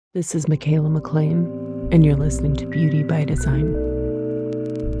This is Michaela McLean, and you're listening to Beauty by Design.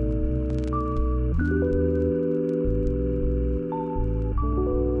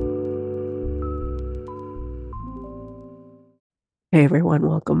 Hey everyone,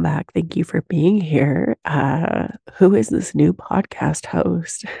 welcome back. Thank you for being here. Who is this new podcast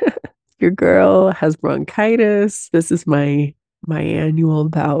host? Your girl has bronchitis. This is my annual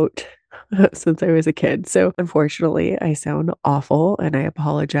bout since I was a kid. So unfortunately, I sound awful and I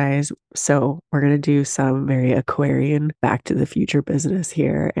apologize. So we're going to do some very Aquarian Back to the Future business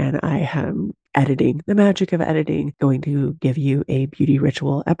here. And I am editing, the magic of editing, going to give you a beauty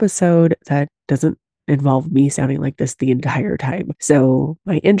ritual episode that doesn't involve me sounding like this the entire time. So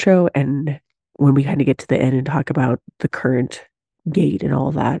my intro, and when we kind of get to the end and talk about the current gait and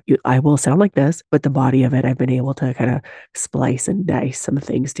all that, I will sound like this, but the body of it, I've been able to kind of splice and dice some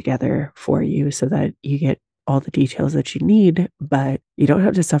things together for you so that you get all the details that you need, but you don't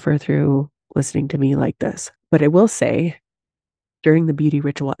have to suffer through listening to me like this. But I will say, during the beauty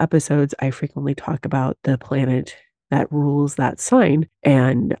ritual episodes, I frequently talk about the planet that rules that sign,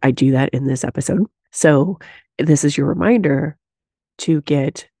 and I do that in this episode. So this is your reminder to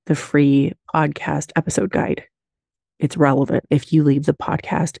get the free podcast episode guide. It's relevant. If you leave the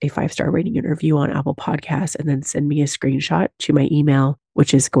podcast a 5-star rating and review on Apple Podcasts and then send me a screenshot to my email,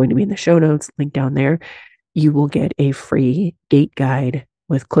 which is going to be in the show notes, link down there, you will get a free gate guide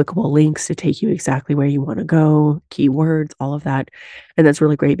with clickable links to take you exactly where you want to go, keywords, all of that. And that's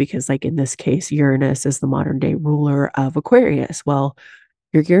really great because, like in this case, Uranus is the modern day ruler of Aquarius. Well,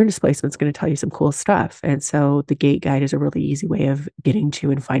 your Uranus placement is going to tell you some cool stuff. And so the gate guide is a really easy way of getting to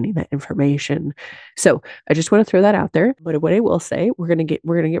and finding that information. So I just want to throw that out there. But what I will say, we're going to get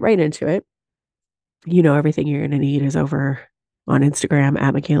right into it. You know, everything you're going to need is over on Instagram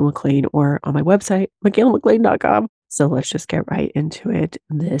at Michaela McLean or on my website, michaelamclean.com. So let's just get right into it.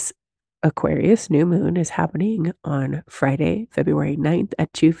 This Aquarius new moon is happening on Friday, February 9th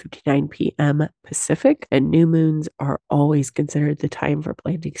at 2:59 p.m. Pacific, and new moons are always considered the time for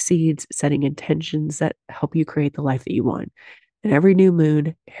planting seeds, setting intentions that help you create the life that you want. And every new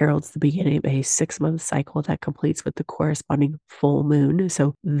moon heralds the beginning of a 6-month cycle that completes with the corresponding full moon.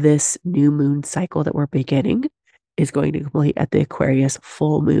 So this new moon cycle that we're beginning is going to complete at the Aquarius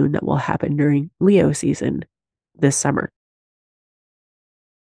full moon that will happen during Leo season this summer.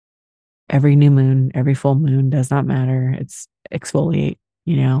 Every new moon, every full moon does not matter. It's exfoliate,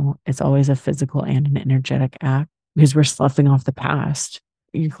 it's always a physical and an energetic act because we're sloughing off the past.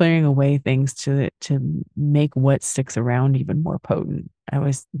 You're clearing away things to make what sticks around even more potent. I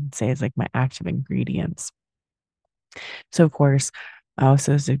always say it's like my active ingredients. So of course, I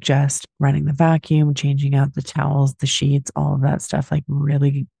also suggest running the vacuum, changing out the towels, the sheets, all of that stuff. Like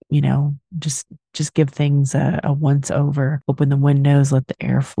really, just give things a once over. Open the windows, let the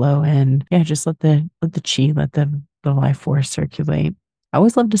air flow in. Yeah, just let the chi, let the life force circulate. I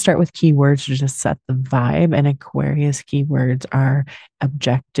always love to start with keywords to just set the vibe. And Aquarius keywords are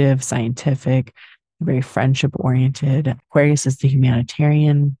objective, scientific, very friendship oriented. Aquarius is the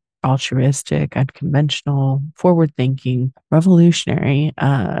humanitarian, altruistic, unconventional, forward thinking, revolutionary.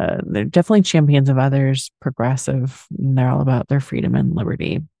 They're definitely champions of others, progressive. And they're all about their freedom and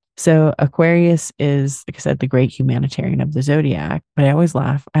liberty. So Aquarius is, like I said, the great humanitarian of the zodiac. But I always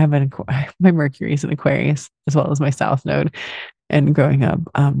laugh. I have my Mercury is in Aquarius as well as my South Node. And growing up,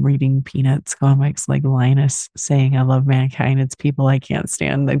 reading Peanuts comics, like Linus saying, "I love mankind. It's people I can't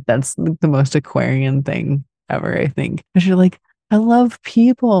stand." Like that's the most Aquarian thing ever, I think. Because you're like, I love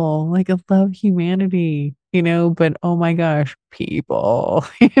people, like I love humanity, but oh my gosh, people,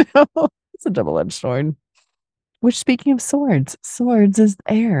 it's a double-edged sword. Which, speaking of swords, swords is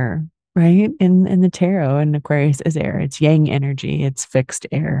air, right? In the tarot, and Aquarius is air. It's yang energy. It's fixed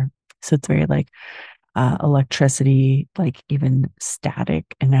air. So it's very like electricity, like even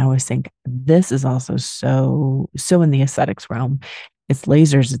static. And I always think this is also so in the aesthetics realm. It's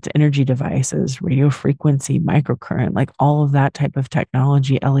lasers, it's energy devices, radio frequency, microcurrent, like all of that type of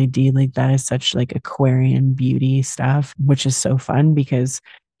technology, LED, like that is such like Aquarian beauty stuff, which is so fun because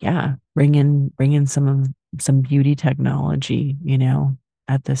yeah, bring in some beauty technology,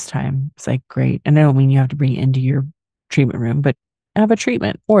 at this time. It's like great. And I don't mean you have to bring it into your treatment room, but have a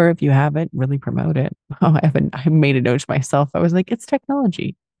treatment. Or if you have it, really promote it. Oh, I made a note to myself. I was like, it's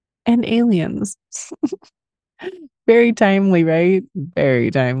technology and aliens. Very timely, right? Very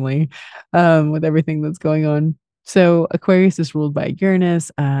timely, with everything that's going on. So Aquarius is ruled by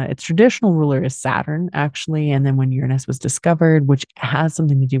Uranus. Its traditional ruler is Saturn, actually. And then when Uranus was discovered, which has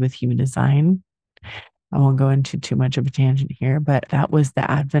something to do with human design, I won't go into too much of a tangent here, but that was the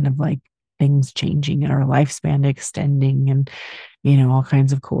advent of like things changing and our lifespan extending and, all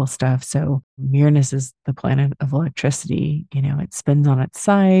kinds of cool stuff. So Uranus is the planet of electricity. It spins on its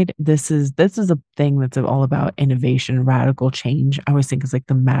side. This is a thing that's all about innovation, radical change. I always think it's like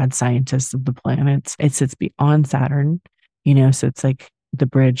the mad scientist of the planets. It sits beyond Saturn, so it's like the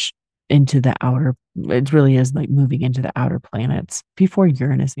bridge into the outer, it really is like moving into the outer planets. Before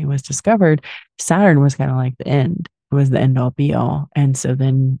Uranus was discovered, Saturn was kind of like the end. It was the end all be all. And so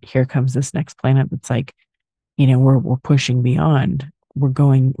then here comes this next planet that's like, we're pushing beyond. We're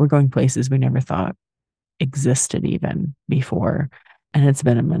going places we never thought existed even before. And it's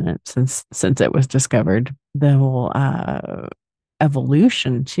been a minute since it was discovered. The whole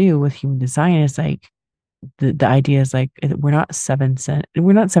evolution too with human design is like the idea is like we're not seven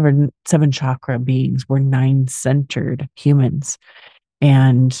chakra beings. We're nine centered humans.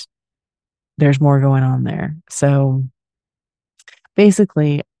 And there's more going on there. So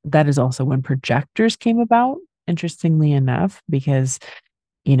basically, that is also when projectors came about, interestingly enough, because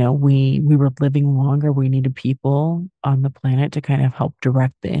we were living longer. We needed people on the planet to kind of help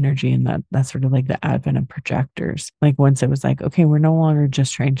direct the energy, and that's sort of like the advent of projectors. Like once it was like, okay, we're no longer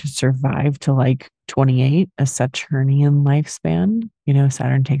just trying to survive to like 28, a Saturnian lifespan.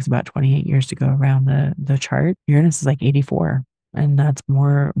 Saturn takes about 28 years to go around the chart. Uranus is like 84. And that's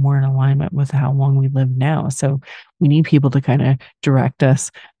more in alignment with how long we live now. So we need people to kind of direct us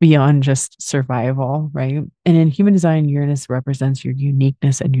beyond just survival, right? And in human design, Uranus represents your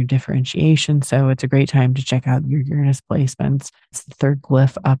uniqueness and your differentiation. So it's a great time to check out your Uranus placements. It's the third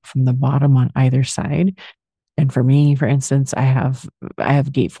glyph up from the bottom on either side. And for me, for instance, I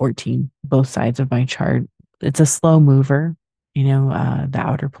have gate 14, both sides of my chart. It's a slow mover, the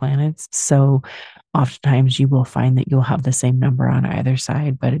outer planets. So oftentimes you will find that you'll have the same number on either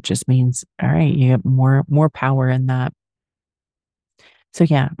side, but it just means, all right, you have more power in that. So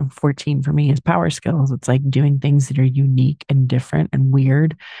yeah, 14 for me is power skills. It's like doing things that are unique and different and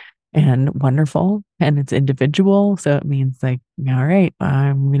weird and wonderful, and it's individual. So it means like, all right,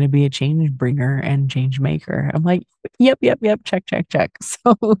 I'm going to be a change bringer and change maker. I'm like, yep, yep, yep, check, check, check.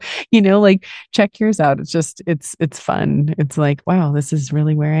 So, like check yours out. It's fun. It's like, wow, this is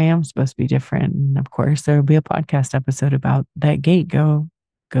really where I am supposed to be different. And of course, there'll be a podcast episode about that gate. Go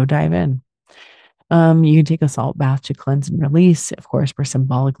dive in. You can take a salt bath to cleanse and release. Of course, we're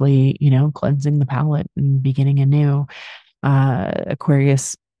symbolically, cleansing the palate and beginning anew.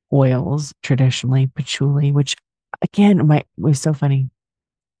 Aquarius oils, traditionally patchouli, which again was so funny.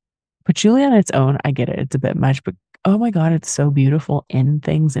 Patchouli on its own, I get it, it's a bit much, but oh my god, it's so beautiful in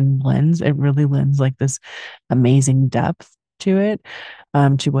things and blends. It really lends like this amazing depth to it,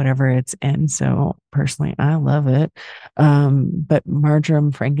 to whatever it's in. So personally, I love it. But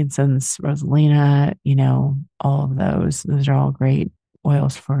marjoram, frankincense, rosalina, all of those are all great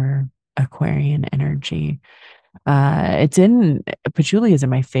oils for Aquarian energy. It's in Patchouli is in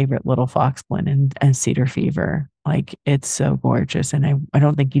my favorite Little Fox blend and Cedar Fever. Like it's so gorgeous, and I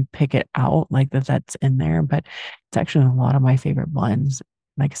don't think you'd pick it out like that's in there, but it's actually in a lot of my favorite blends.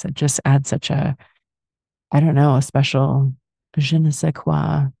 Like I said, just add such a, I don't know, a special je ne sais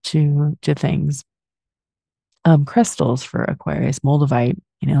quoi to things. Crystals for Aquarius, moldavite,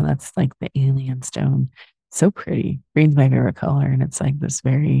 that's like the alien stone. So pretty. Green's my favorite color, and it's like this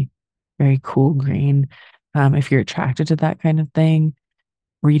very, very cool green. If you're attracted to that kind of thing,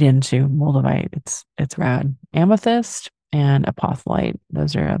 read into moldavite. It's rad. Amethyst and apophyllite.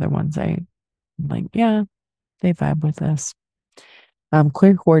 Those are other ones I like. Yeah, they vibe with this.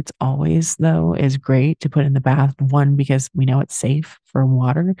 Clear quartz always though is great to put in the bath. One, because we know it's safe for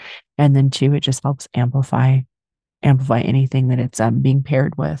water, and then two, it just helps amplify anything that it's being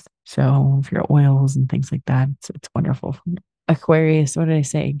paired with. So if your oils and things like that, it's wonderful. Aquarius, what did I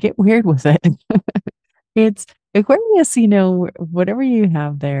say? Get weird with it. It's Aquarius, whatever you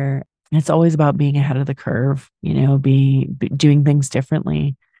have there, it's always about being ahead of the curve, be doing things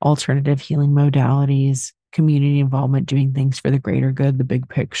differently, alternative healing modalities, community involvement, doing things for the greater good, the big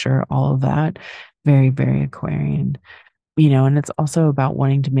picture, all of that. Very, very Aquarian. And it's also about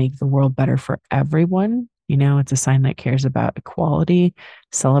wanting to make the world better for everyone. It's a sign that cares about equality,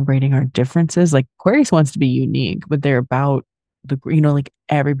 celebrating our differences. Like Aquarius wants to be unique, but they're about like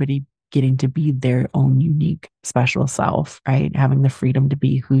everybody getting to be their own unique, special self, right? Having the freedom to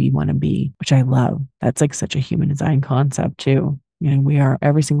be who you want to be, which I love. That's like such a human design concept too.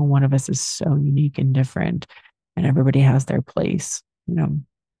 Every single one of us is so unique and different, and everybody has their place,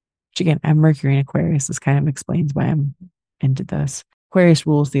 which again, I'm Mercury in Aquarius. This kind of explains why I'm into this. Aquarius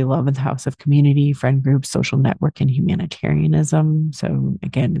rules the 11th house of community, friend groups, social network, and humanitarianism. So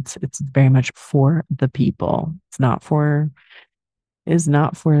again, it's very much for the people. It's not for is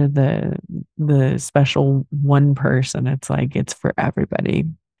not for the special one person. It's like it's for everybody.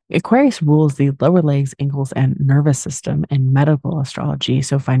 Aquarius rules the lower legs, ankles, and nervous system in medical astrology.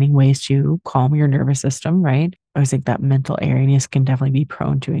 So finding ways to calm your nervous system, right? I always think that mental airiness can definitely be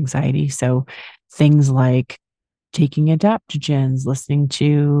prone to anxiety. So things like taking adaptogens, listening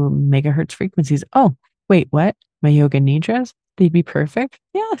to megahertz frequencies. Oh, wait, what? My yoga nidras? They'd be perfect.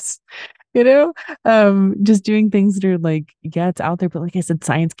 Yes. You know, just doing things that are like, yeah, it's out there, but like I said,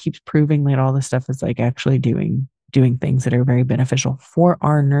 science keeps proving that all this stuff is like actually doing things that are very beneficial for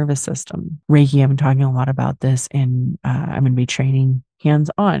our nervous system. Reiki, I've been talking a lot about this, and I'm going to be training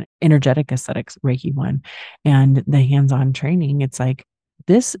hands-on energetic aesthetics Reiki one, and the hands-on training. It's like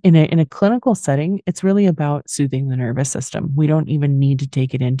this in a clinical setting, it's really about soothing the nervous system. We don't even need to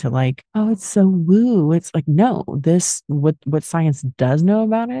take it into like, oh, it's so woo. It's like, no, this what science does know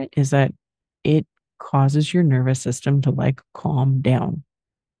about it is that it causes your nervous system to like calm down.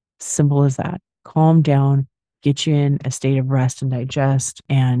 Simple as that. Calm down, get you in a state of rest and digest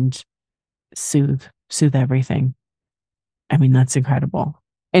and soothe everything. I mean, that's incredible.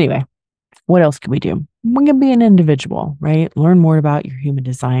 Anyway, what else can we do? We can be an individual, right? Learn more about your human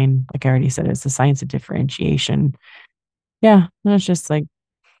design. Like I already said, it's the science of differentiation. Yeah, that's just like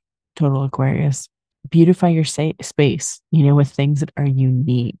total Aquarius. Beautify your space, with things that are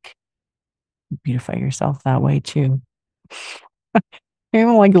unique. Beautify yourself that way too.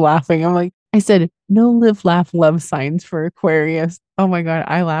 I'm like laughing. I'm like, I said, no live, laugh, love signs for Aquarius. Oh my God.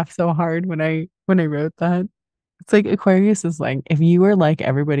 I laughed so hard when I wrote that. It's like Aquarius is like, if you were like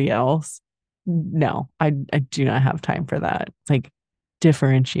everybody else, no, I do not have time for that. It's like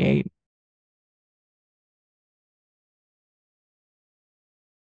differentiate.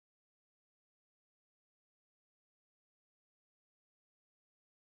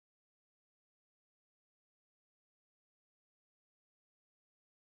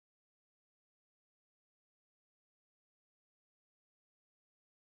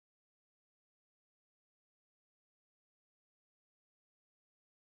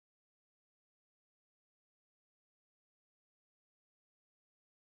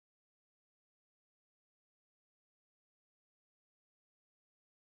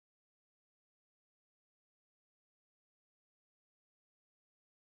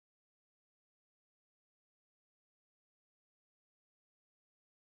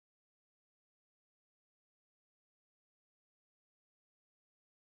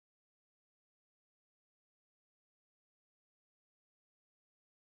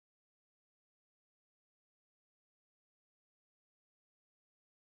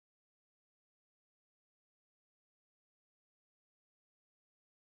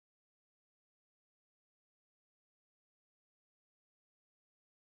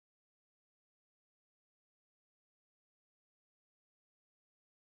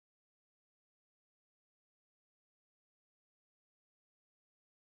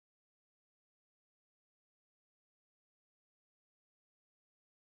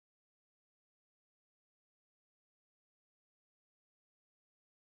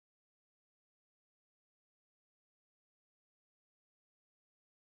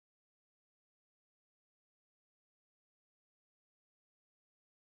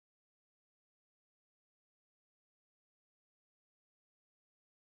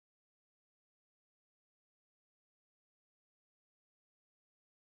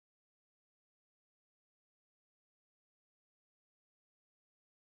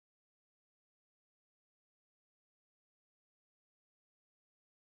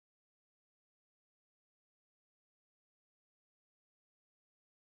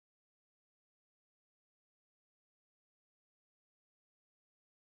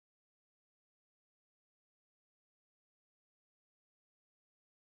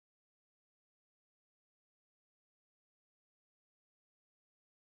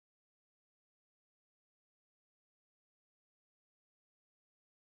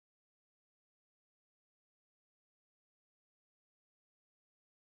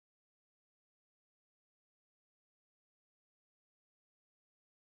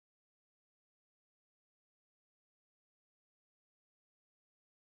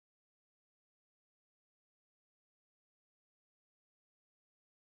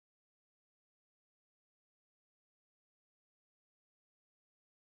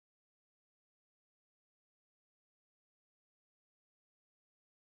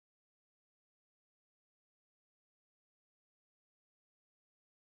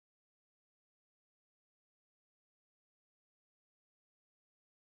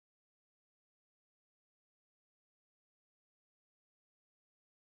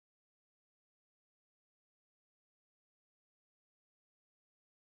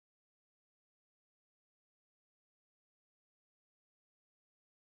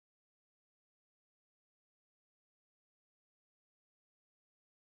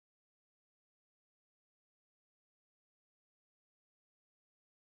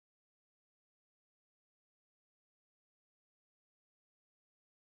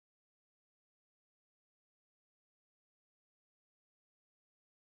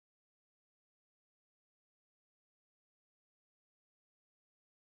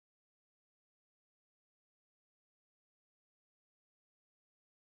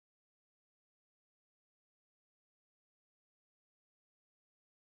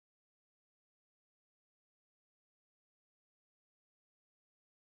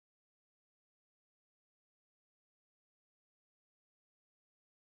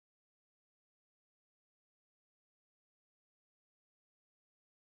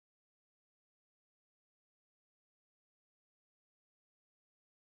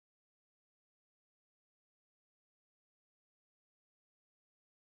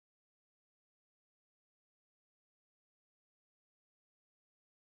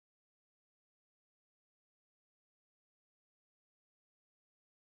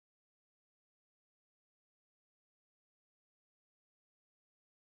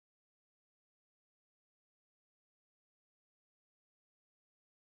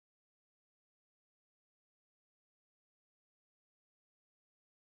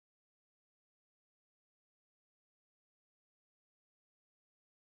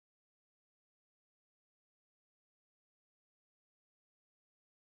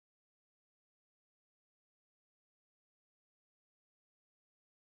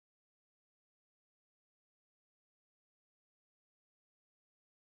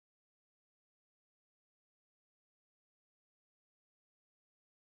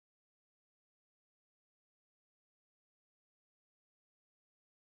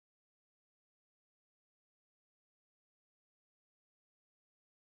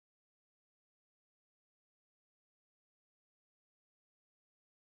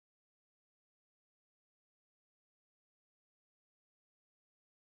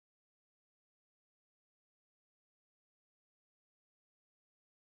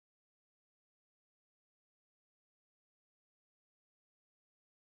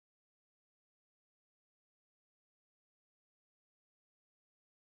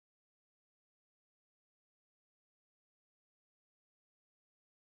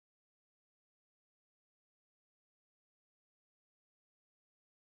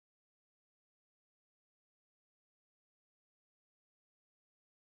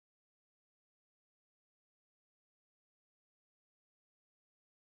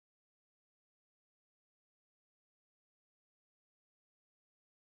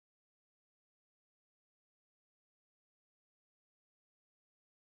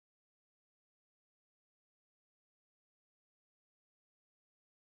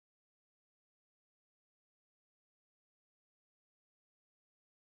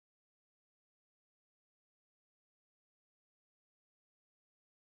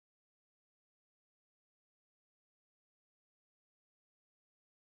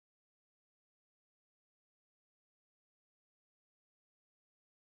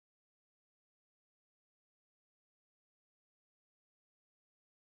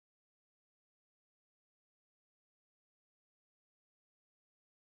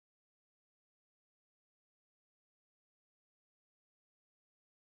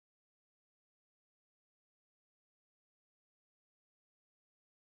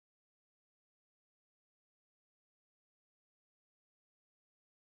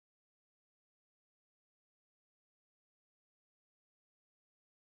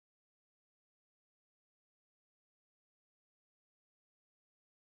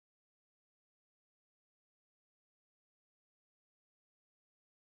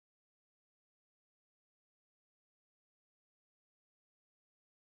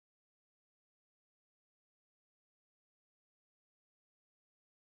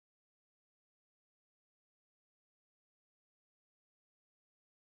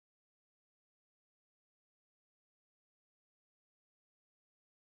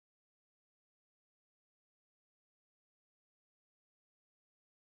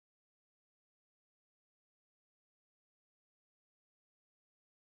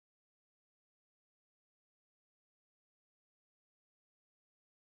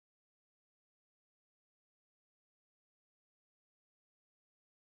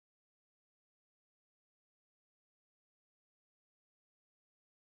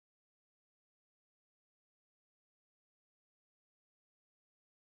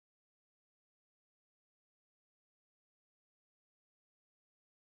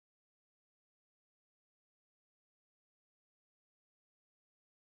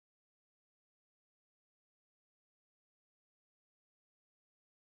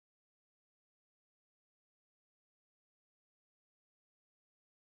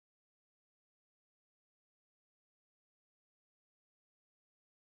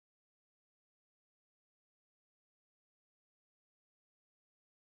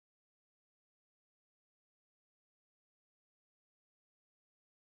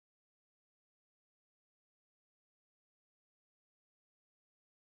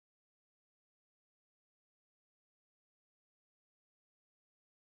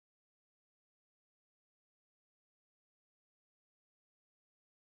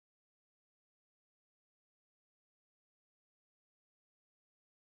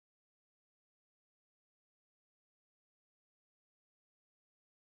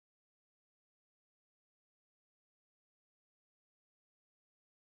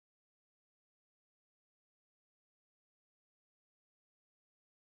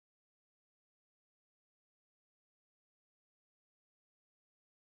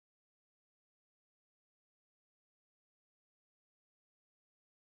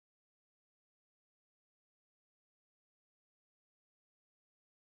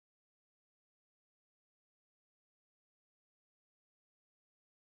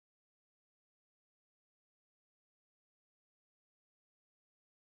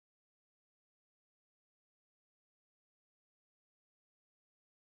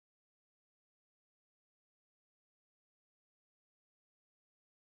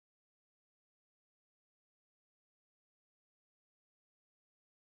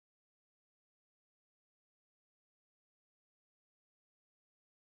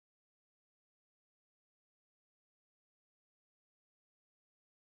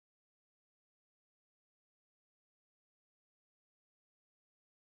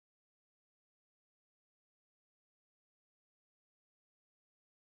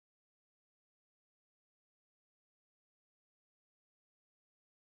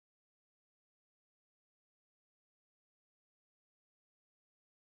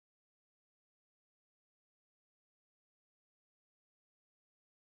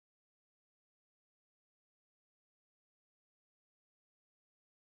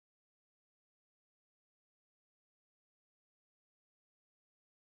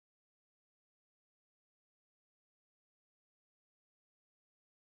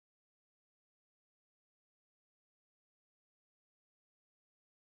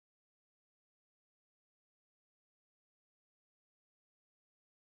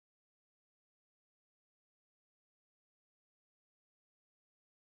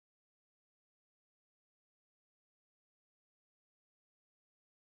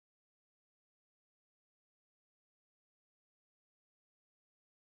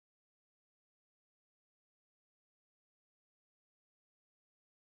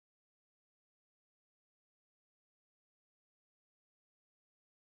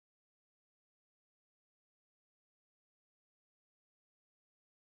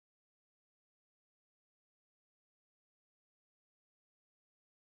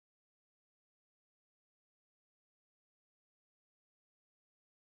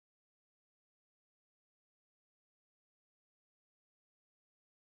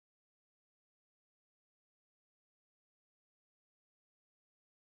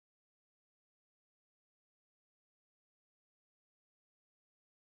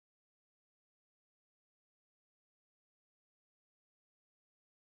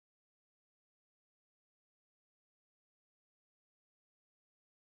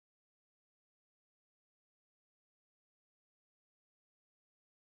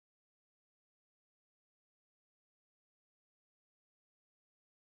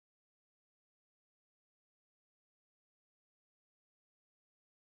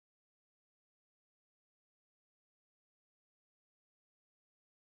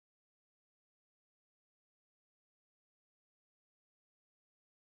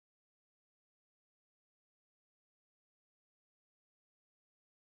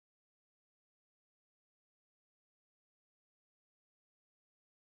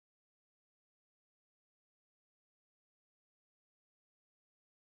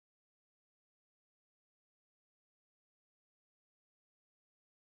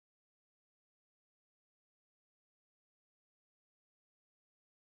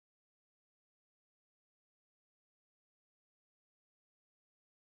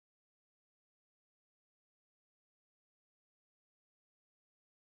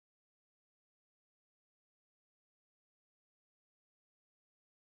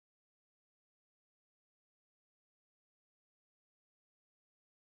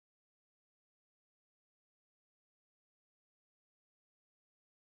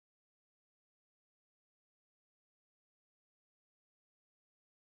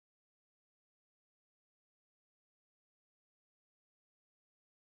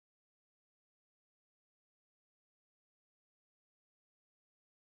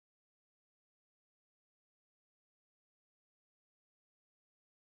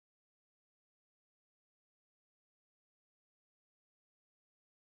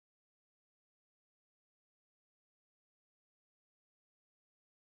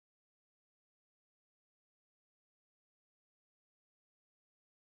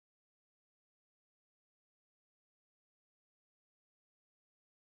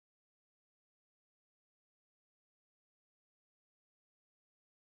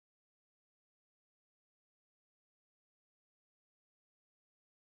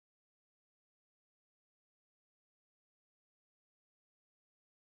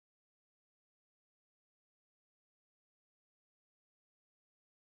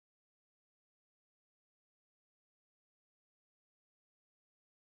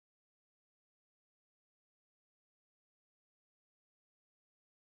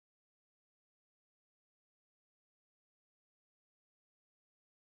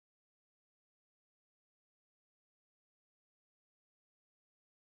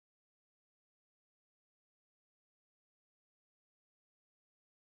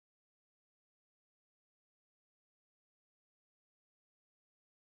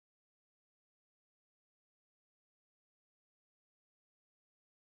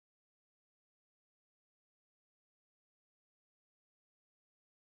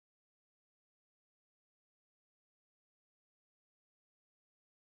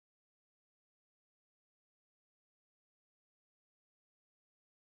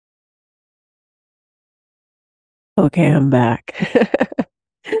 Okay, I'm back.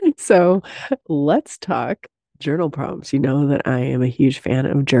 So let's talk journal prompts. You know that I am a huge fan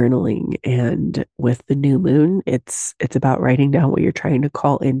of journaling, and with the new moon, it's about writing down what you're trying to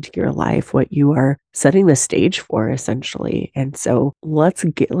call into your life, what you are setting the stage for essentially. And so let's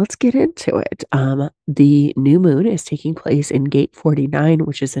get into it. The new moon is taking place in gate 49,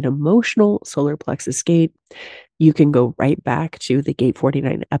 which is an emotional solar plexus gate. You can go right back to the Gate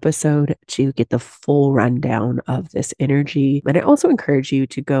 49 episode to get the full rundown of this energy. And I also encourage you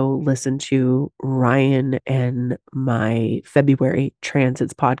to go listen to Ryan and my February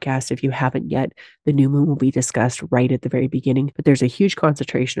transits podcast if you haven't yet. The new moon will be discussed right at the very beginning, but there's a huge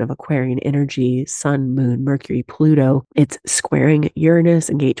concentration of Aquarian energy, Sun, Moon, Mercury, Pluto. It's squaring Uranus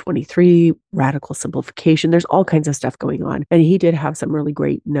in Gate 23, radical simplification. There's all kinds of stuff going on. And he did have some really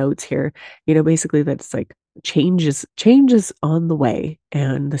great notes here, basically that's like change is on the way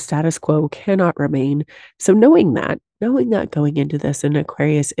and the status quo cannot remain. So knowing that going into this, and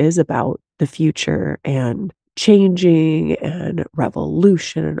Aquarius is about the future and changing and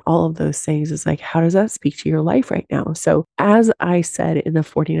revolution and all of those things, is like, how does that speak to your life right now? So as I said in the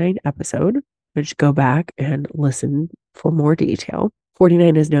 49 episode, which go back and listen for more detail,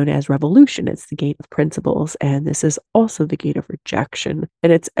 49 is known as revolution. It's the gate of principles. And this is also the gate of rejection.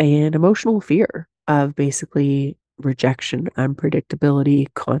 And it's an emotional fear of basically rejection, unpredictability,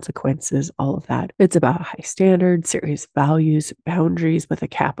 consequences, all of that. It's about high standards, serious values, boundaries with a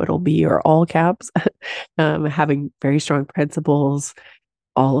capital B or all caps, having very strong principles,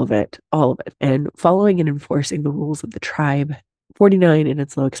 all of it, and following and enforcing the rules of the tribe. 49 in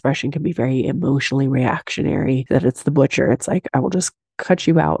its low expression can be very emotionally reactionary, that it's the butcher. It's like, I will just cut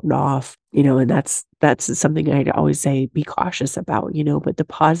you out and off, and that's something I'd always say be cautious about, but the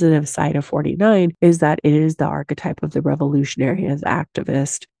positive side of 49 is that it is the archetype of the revolutionary as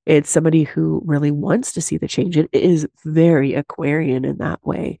activist. It's somebody who really wants to see the change. It is very Aquarian in that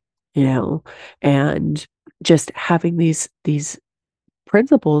way, and just having these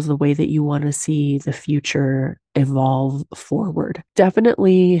principles the way that you want to see the future evolve forward.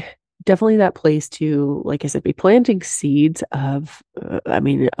 Definitely that place to, like I said, be planting seeds of,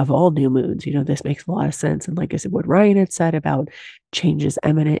 of all new moons. This makes a lot of sense. And like I said, what Ryan had said about change is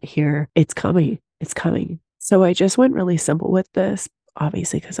imminent here, it's coming. It's coming. So I just went really simple with this,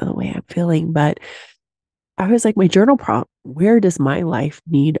 obviously, because of the way I'm feeling. But I was like, my journal prompt, where does my life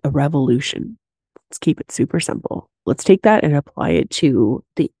need a revolution? Let's keep it super simple. Let's take that and apply it to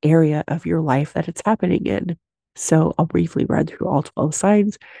the area of your life that it's happening in. So I'll briefly run through all 12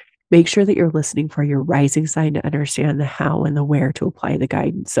 signs. Make sure that you're listening for your rising sign to understand the how and the where to apply the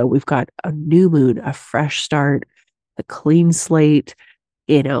guidance. So we've got a new moon, a fresh start, a clean slate,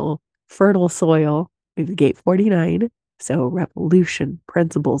 fertile soil. We've gate 49. So revolution,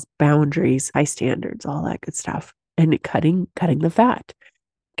 principles, boundaries, high standards, all that good stuff. And cutting the fat.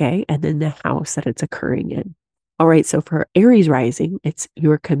 Okay. And then the house that it's occurring in. All right. So for Aries rising, it's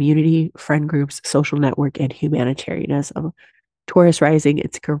your community, friend groups, social network, and humanitarianism. Taurus rising,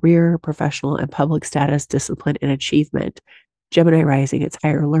 it's career, professional, and public status, discipline, and achievement. Gemini rising, it's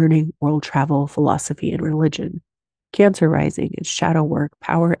higher learning, world travel, philosophy, and religion. Cancer rising, it's shadow work,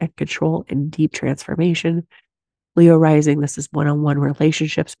 power and control, and deep transformation. Leo rising, this is one-on-one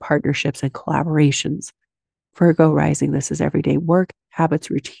relationships, partnerships, and collaborations. Virgo rising, this is everyday work, habits,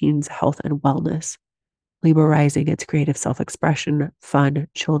 routines, health, and wellness. Libra rising, it's creative self-expression, fun,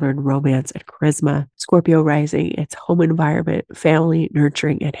 children, romance, and charisma. Scorpio rising, it's home environment, family,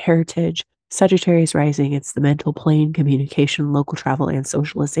 nurturing, and heritage. Sagittarius rising, it's the mental plane, communication, local travel, and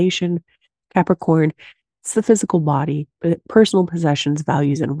socialization. Capricorn, it's the physical body, but personal possessions,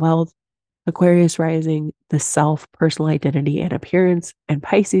 values, and wealth. Aquarius rising, the self, personal identity, and appearance. And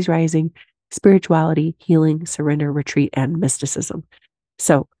Pisces rising, spirituality, healing, surrender, retreat, and mysticism.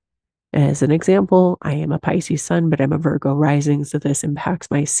 So, as an example, I am a Pisces sun, but I'm a Virgo rising. So this impacts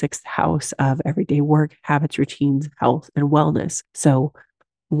my sixth house of everyday work, habits, routines, health, and wellness. So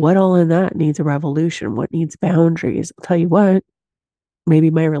what all in that needs a revolution? What needs boundaries? I'll tell you what,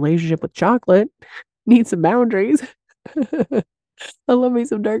 maybe my relationship with chocolate needs some boundaries. I love me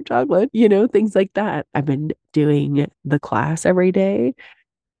some dark chocolate, things like that. I've been doing the class every day.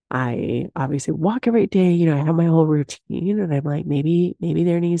 I obviously walk every day, I have my whole routine, and I'm like, maybe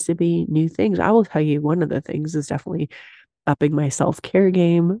there needs to be new things. I will tell you, one of the things is definitely upping my self-care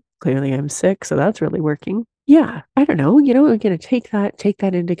game. Clearly I'm sick, so that's really working. Yeah, I don't know, I'm gonna take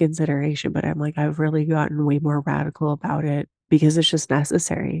that into consideration, but I'm like, I've really gotten way more radical about it because it's just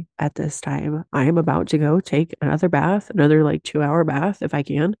necessary at this time. I am about to go take another bath, another like 2-hour bath if I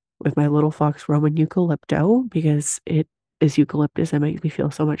can, with my little fox Roman eucalypto, because is eucalyptus. It makes me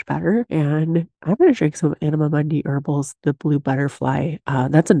feel so much better. And I'm going to drink some Anima Mundi Herbals, the Blue Butterfly.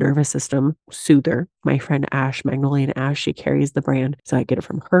 That's a nervous system soother. My friend Ash, Magnolia Ash, she carries the brand. So I get it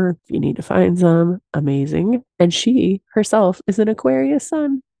from her. If you need to find some, amazing. And she herself is an Aquarius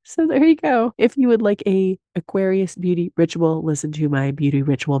sun. So there you go. If you would like a Aquarius beauty ritual, listen to my beauty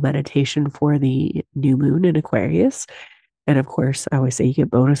ritual meditation for the new moon in Aquarius. And of course, I always say you get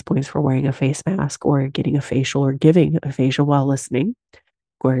bonus points for wearing a face mask or getting a facial or giving a facial while listening.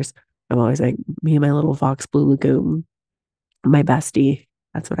 Of course, I'm always like, me and my little Vox Blue Lagoon, my bestie.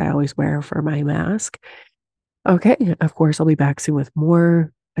 That's what I always wear for my mask. Okay, of course, I'll be back soon with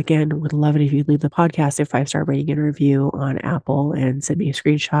more. Again, would love it if you'd leave the podcast a 5-star rating and review on Apple and send me a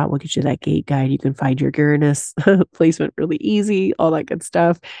screenshot. We'll get you that gate guide. You can find your Uranus placement really easy, all that good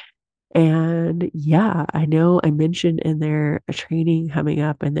stuff. And yeah, I know I mentioned in there a training coming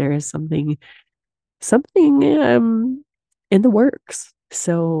up, and there is something in the works.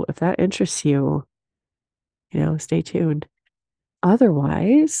 So if that interests you, stay tuned.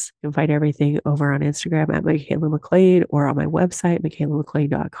 Otherwise, you can find everything over on Instagram at Michaela McLean or on my website,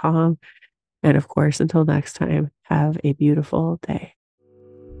 michaelamclean.com. And of course, until next time, have a beautiful day.